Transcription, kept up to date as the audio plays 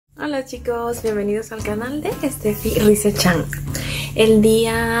Hola chicos, bienvenidos al canal de stephyrizechan. El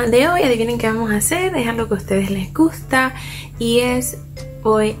día de hoy, adivinen qué vamos a hacer, es algo que a ustedes les gusta y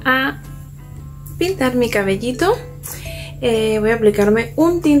voy a pintar mi cabellito. Voy a aplicarme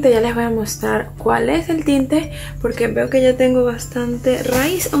un tinte, ya les voy a mostrar cuál es el tinte porque veo que ya tengo bastante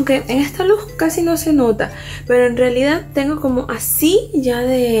raíz, aunque en esta luz casi no se nota, pero en realidad tengo como así ya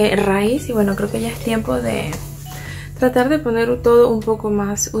de raíz y bueno, creo que ya es tiempo de tratar de poner todo un poco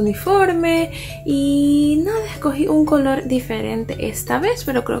más uniforme y nada, escogí un color diferente esta vez,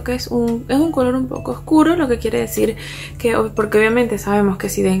 pero creo que es un color un poco oscuro, lo que quiere decir que, porque obviamente sabemos que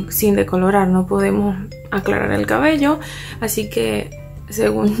sin decolorar no podemos aclarar el cabello, así que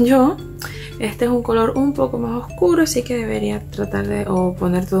según yo, este es un color un poco más oscuro, así que debería tratar de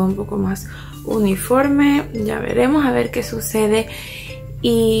poner todo un poco más uniforme, ya veremos a ver qué sucede.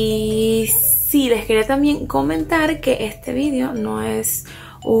 Y sí, les quería también comentar que este vídeo no es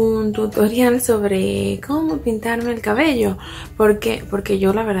un tutorial sobre cómo pintarme el cabello, porque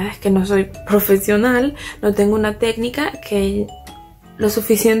yo la verdad es que no soy profesional, no tengo una técnica que lo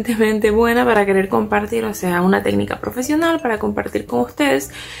suficientemente buena para querer compartir, o sea, una técnica profesional para compartir con ustedes.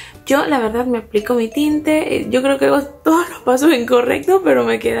 Yo la verdad me aplico mi tinte, yo creo que hago todos los pasos incorrectos, pero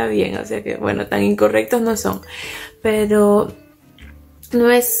me queda bien, o sea que bueno, tan incorrectos no son, pero no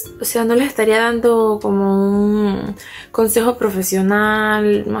es, o sea, no les estaría dando como un consejo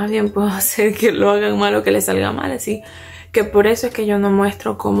profesional, más bien puedo hacer que lo hagan mal o que les salga mal, así que por eso es que yo no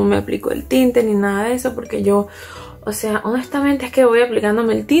muestro cómo me aplico el tinte ni nada de eso, porque yo, o sea, honestamente es que voy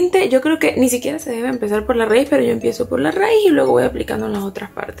aplicándome el tinte, yo creo que ni siquiera se debe empezar por la raíz, pero yo empiezo por la raíz y luego voy aplicando en las otras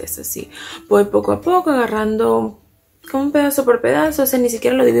partes, así, voy poco a poco agarrando como pedazo por pedazo, o sea, ni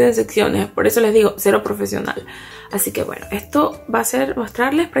siquiera lo divido en secciones, por eso les digo, cero profesional. Así que bueno, esto va a ser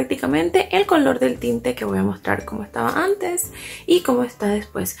mostrarles prácticamente el color del tinte que voy a mostrar cómo estaba antes y cómo está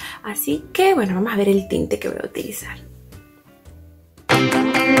después. Así que bueno, vamos a ver el tinte que voy a utilizar.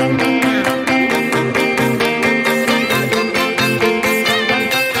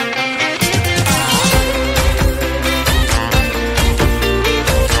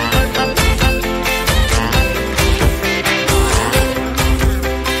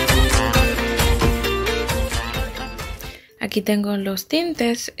 Aquí tengo los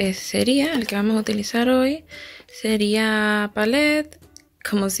tintes, sería el que vamos a utilizar hoy, sería Palette,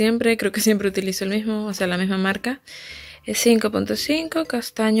 como siempre, creo que siempre utilizo el mismo, o sea la misma marca, es 5.5,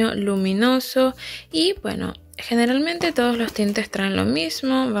 Castaño Luminoso y bueno, generalmente todos los tintes traen lo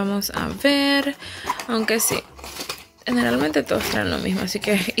mismo, vamos a ver, aunque sí, generalmente todos traen lo mismo, así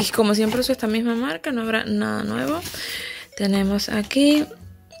que, y como siempre uso esta misma marca, no habrá nada nuevo. Tenemos aquí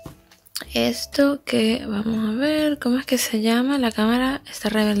esto que vamos a ver, ¿cómo es que se llama? La cámara está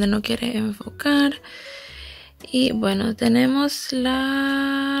rebelde, no quiere enfocar. Y bueno, tenemos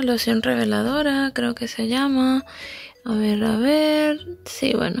la loción reveladora, creo que se llama. A ver.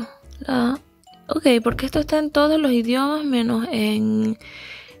 Sí, bueno. Ok, porque esto está en todos los idiomas menos en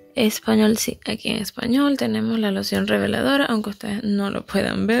español. Sí, aquí en español tenemos la loción reveladora, aunque ustedes no lo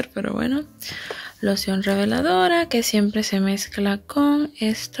puedan ver, pero bueno. Loción reveladora que siempre se mezcla con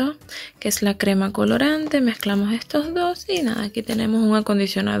esto que es la crema colorante, mezclamos estos dos y nada, aquí tenemos un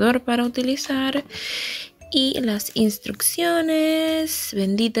acondicionador para utilizar y las instrucciones,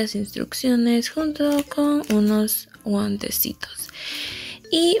 benditas instrucciones, junto con unos guantecitos.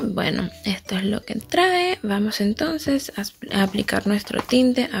 Y bueno, esto es lo que trae. Vamos entonces a aplicar nuestro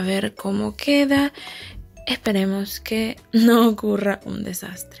tinte a ver cómo queda. Esperemos que no ocurra un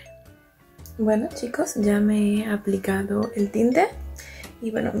desastre. Bueno chicos, ya me he aplicado el tinte y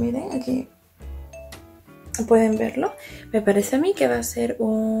bueno, miren aquí pueden verlo. Me parece a mí que va a ser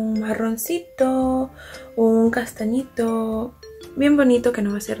un marroncito, un castañito bien bonito, que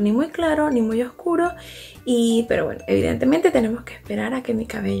no va a ser ni muy claro ni muy oscuro, pero bueno, evidentemente tenemos que esperar a que mi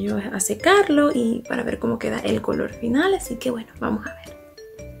cabello a secarlo y para ver cómo queda el color final, así que bueno, vamos a ver.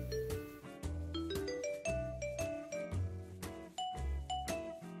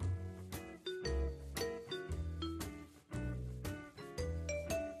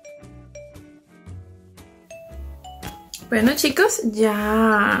 Bueno chicos,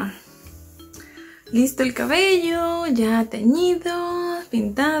 ya listo el cabello, ya teñido,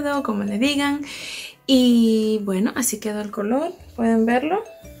 pintado, como le digan. Y bueno, así quedó el color, pueden verlo.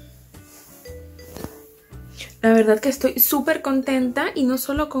 La verdad que estoy súper contenta y no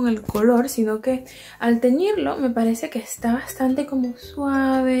solo con el color, sino que al teñirlo me parece que está bastante como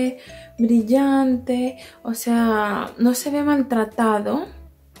suave, brillante, o sea, no se ve maltratado.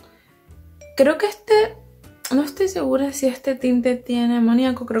 Creo que no estoy segura si este tinte tiene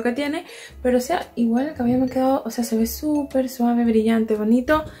amoníaco, creo que tiene, pero o sea, igual el cabello me ha quedado, o sea, se ve súper suave, brillante,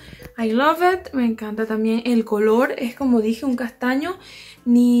 bonito. I love it, me encanta también el color, es como dije, un castaño,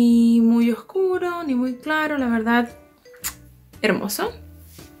 ni muy oscuro, ni muy claro, la verdad, hermoso.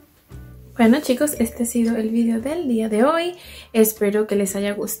 Bueno chicos, este ha sido el vídeo del día de hoy. Espero que les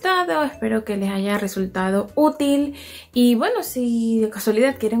haya gustado, espero que les haya resultado útil. Y bueno, si de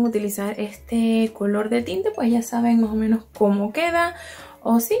casualidad quieren utilizar este color de tinte, pues ya saben más o menos cómo queda.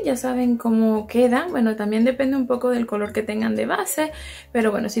 O sí, ya saben cómo queda. Bueno, también depende un poco del color que tengan de base. Pero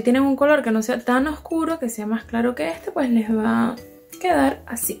bueno, si tienen un color que no sea tan oscuro, que sea más claro que este, pues les va a quedar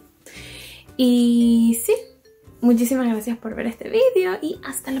así. Y sí, muchísimas gracias por ver este vídeo y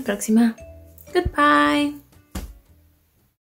hasta la próxima. Goodbye.